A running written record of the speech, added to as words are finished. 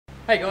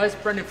Hey guys,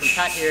 Brendan from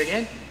Cat here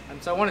again.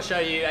 So I want to show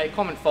you a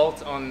common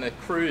fault on the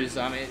Cruise.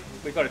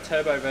 We've got a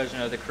turbo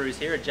version of the Cruise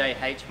here, a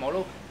JH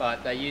model,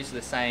 but they use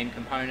the same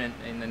component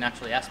in the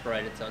naturally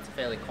aspirated, so it's a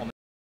fairly common.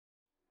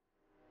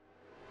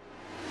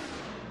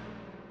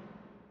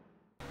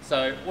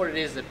 So what it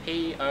is, the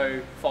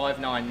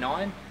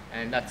P0599,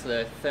 and that's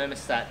the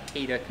thermostat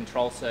heater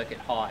control circuit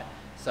high.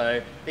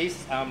 So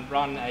these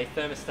run a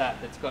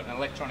thermostat that's got an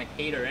electronic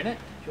heater in it.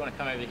 If you want to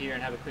come over here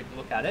and have a quick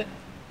look at it,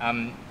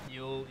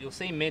 you'll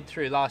see mid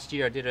through last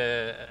year I did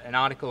an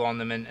article on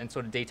them and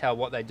sort of detail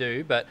what they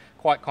do, but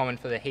quite common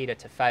for the heater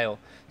to fail.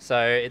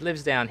 So it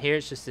lives down here.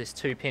 It's just this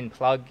 2-pin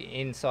plug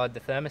inside the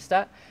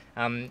thermostat.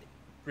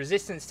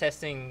 Resistance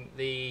testing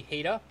the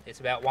heater, it's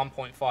about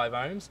 1.5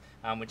 ohms,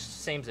 which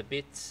seems a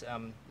bit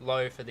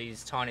low for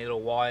these tiny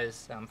little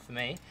wires for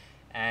me.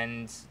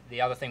 And the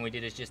other thing we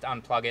did is just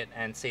unplug it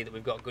and see that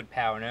we've got good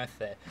power and earth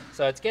there.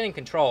 So it's getting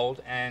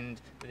controlled,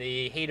 and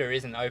the heater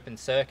is an open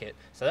circuit.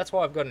 So that's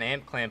why I've got an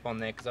amp clamp on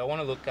there, because I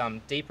want to look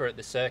deeper at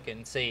the circuit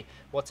and see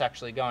what's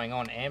actually going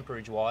on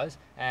amperage wise.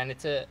 And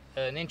it's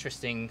an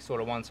interesting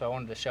sort of one, so I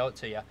wanted to show it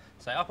to you.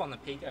 So up on the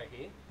Pico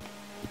here.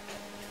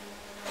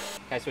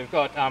 Okay, so we've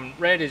got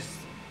red is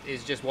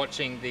just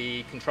watching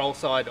the control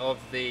side of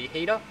the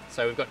heater.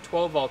 So we've got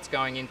 12 volts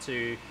going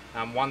into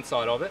one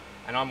side of it,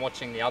 and I'm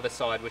watching the other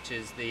side, which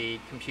is the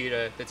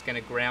computer that's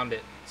going to ground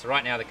it. So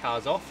right now the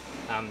car's off,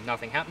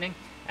 nothing happening,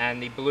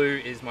 and the blue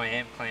is my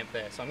amp clamp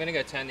there. So I'm going to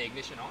go turn the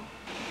ignition on.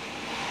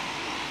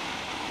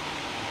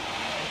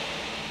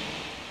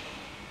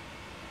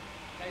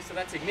 Okay, so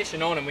that's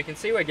ignition on, and we can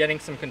see we're getting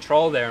some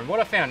control there. And what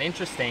I found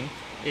interesting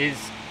is,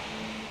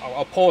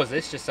 I'll pause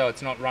this just so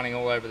it's not running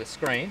all over the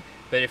screen,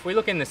 but if we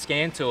look in the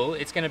scan tool,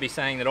 it's going to be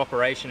saying that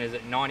operation is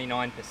at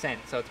 99%.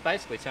 So it's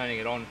basically turning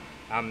it on.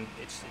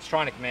 It's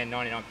trying to command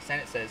 99%,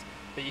 it says,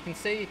 but you can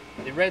see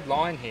the red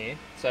line here.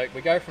 So we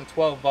go from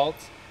 12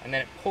 volts and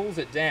then it pulls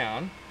it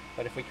down,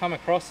 but if we come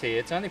across here,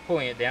 it's only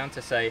pulling it down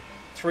to say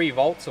 3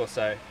 volts or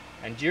so.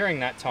 And during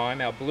that time,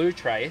 our blue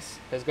trace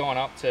has gone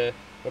up to,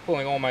 we're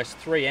pulling almost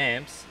 3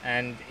 amps,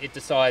 and it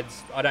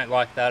decides, I don't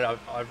like that,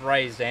 I've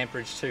raised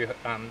amperage too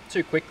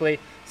quickly,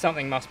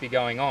 something must be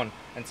going on.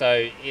 And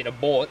so it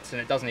aborts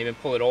and it doesn't even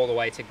pull it all the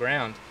way to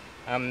ground.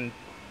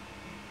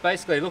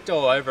 Basically looked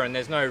all over, and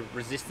there's no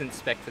resistance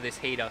spec for this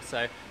heater,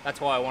 so that's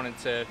why I wanted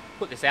to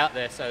put this out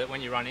there, so that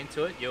when you run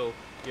into it, you'll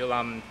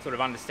sort of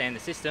understand the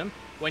system.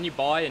 When you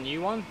buy a new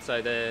one, so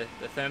the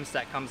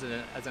thermostat comes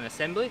in as an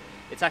assembly,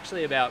 it's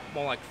actually about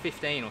more like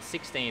 15 or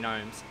 16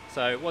 ohms.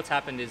 So what's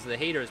happened is the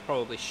heater is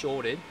probably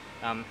shorted,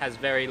 has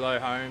very low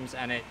ohms,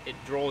 and it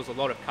draws a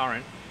lot of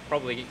current.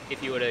 Probably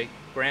if you were to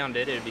ground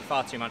it, it'd be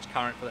far too much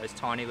current for those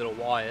tiny little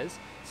wires.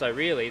 So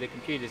really the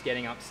computer's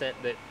getting upset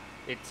that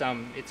it's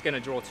going to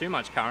draw too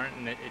much current,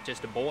 and it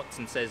just aborts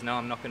and says, no,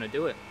 I'm not going to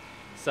do it.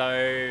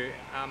 So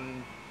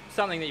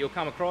something that you'll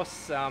come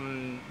across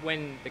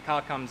when the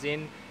car comes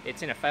in,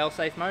 it's in a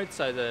fail-safe mode,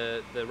 so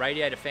the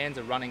radiator fans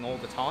are running all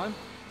the time.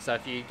 So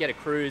if you get a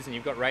Cruise and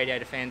you've got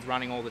radiator fans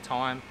running all the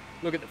time,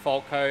 look at the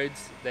fault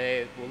codes.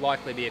 There will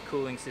likely be a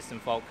cooling system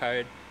fault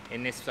code.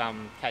 In this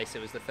case,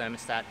 it was the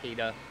thermostat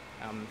heater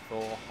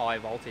for high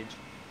voltage.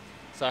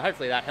 So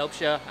hopefully that helps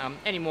you.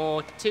 Any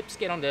more tips,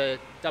 get onto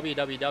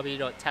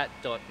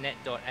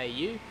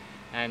www.tat.net.au,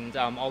 and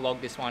I'll log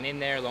this one in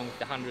there along with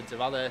the hundreds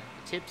of other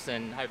tips,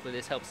 and hopefully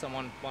this helps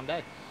someone one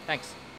day. Thanks.